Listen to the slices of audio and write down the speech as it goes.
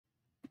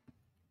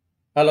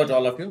Hello to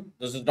all of you.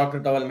 This is Dr.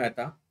 Dhaval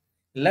Maheta.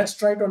 Let's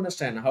try to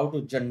understand how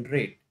to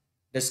generate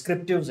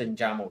descriptives in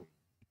Jamovi.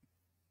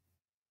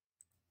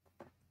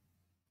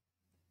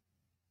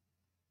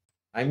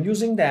 I'm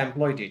using the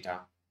employee data.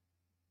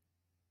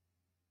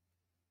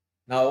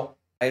 Now,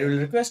 I will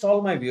request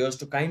all my viewers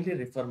to kindly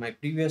refer my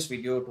previous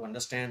video to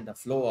understand the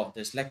flow of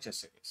this lecture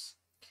series.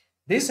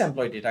 This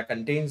employee data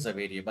contains the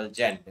variable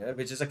gender,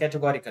 which is a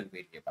categorical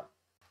variable.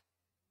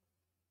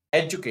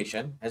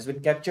 Education has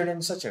been captured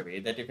in such a way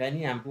that if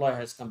any employee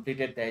has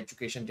completed the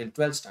education till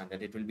 12th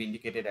standard, it will be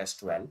indicated as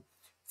 12.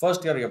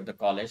 First year of the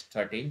college,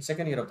 13.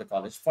 Second year of the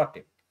college,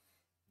 14.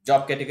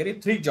 Job category,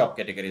 three job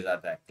categories are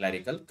there: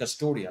 clerical,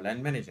 custodial,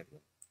 and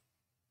managerial.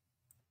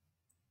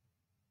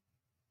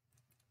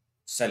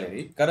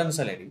 Salary, current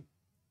salary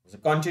is a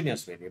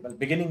continuous variable.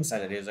 Beginning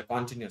salary is a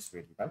continuous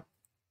variable.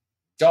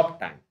 Job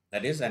time,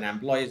 that is, an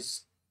employee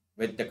is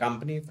with the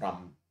company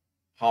from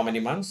how many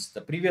months, the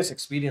previous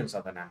experience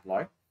of an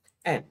employee,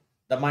 and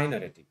the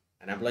minority.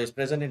 An employee is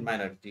present in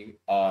minority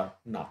or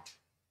not.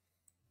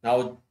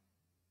 Now,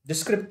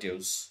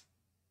 descriptives.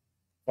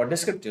 For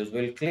descriptives,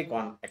 we'll click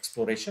on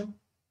exploration,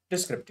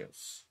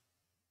 descriptives.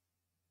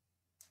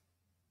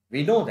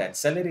 We know that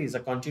salary is a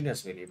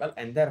continuous variable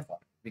and therefore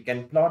we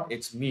can plot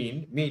its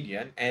mean,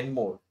 median, and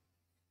mode.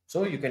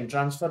 So you can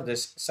transfer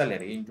this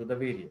salary into the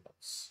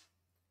variables.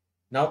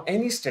 Now,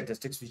 any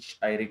statistics which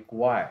I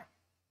require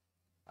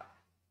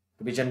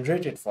to be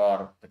generated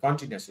for the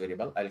continuous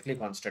variable, I'll click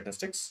on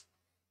statistics.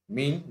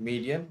 Mean,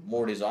 median,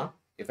 mode is on.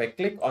 If I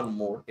click on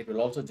mode, it will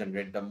also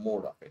generate the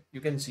mode of it. You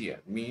can see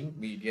here, mean,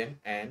 median,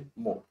 and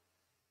mode.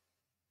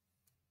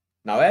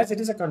 Now, as it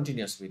is a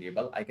continuous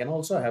variable, I can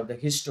also have the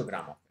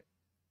histogram of it.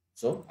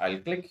 So I'll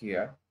click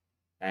here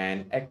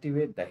and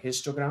activate the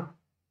histogram.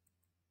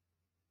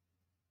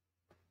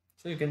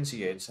 So you can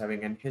see it's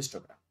having an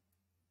histogram.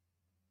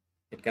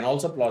 It can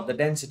also plot the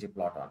density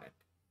plot on it.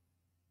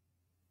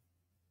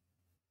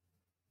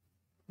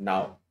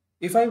 Now,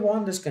 if I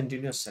want this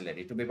continuous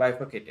salary to be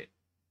bifurcated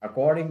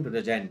according to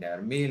the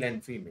gender, male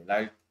and female,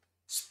 I'll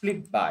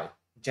split by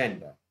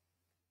gender.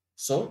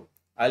 So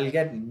I'll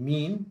get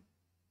mean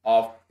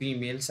of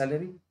female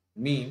salary,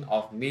 mean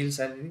of male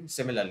salary,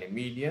 similarly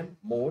median,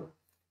 mode.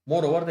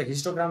 Moreover, the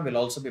histogram will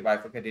also be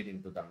bifurcated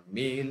into the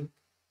male,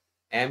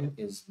 M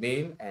is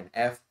male and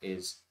F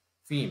is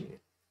female.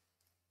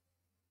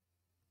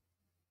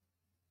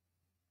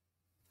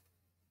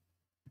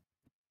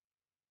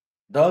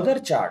 The other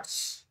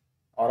charts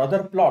or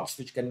other plots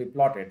which can be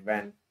plotted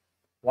when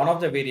one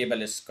of the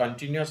variable is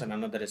continuous and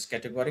another is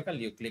categorical,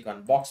 you click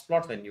on box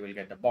plots and you will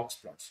get the box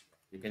plots.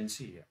 You can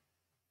see here.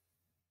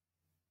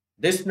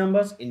 These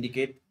numbers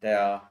indicate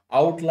the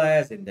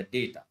outliers in the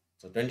data.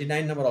 So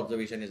 29 number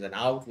observation is an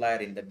outlier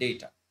in the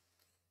data.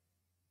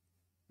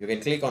 You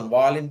can click on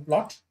violin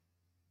plot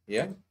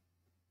here.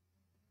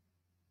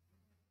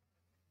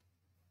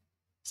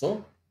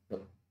 So the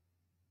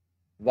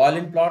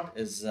violin plot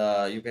is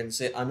you can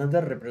say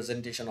another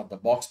representation of the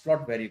box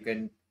plot where you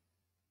can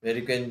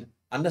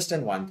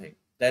understand one thing,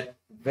 that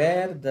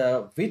where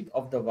the width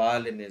of the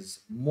violin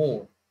is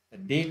more, the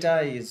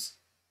data is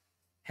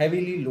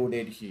heavily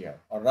loaded here,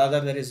 or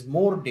rather there is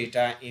more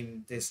data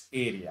in this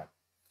area,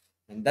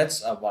 and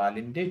that's a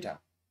violin data.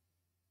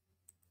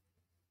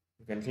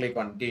 You can click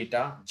on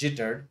data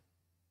jittered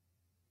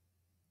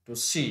to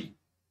see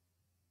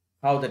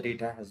how the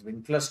data has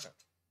been clustered.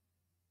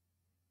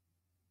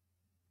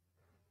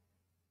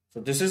 So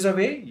this is a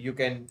way you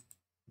can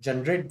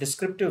generate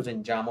descriptives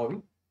in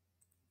Jamovi.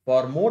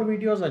 For more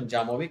videos on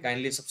Jamovi,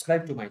 kindly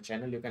subscribe to my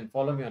channel. You can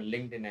follow me on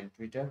LinkedIn and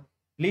Twitter.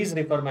 Please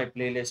refer my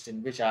playlist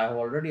in which I have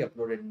already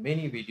uploaded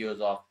many videos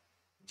of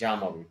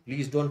Jamovi.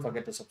 Please don't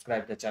forget to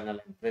subscribe the channel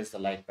and press the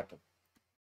like button.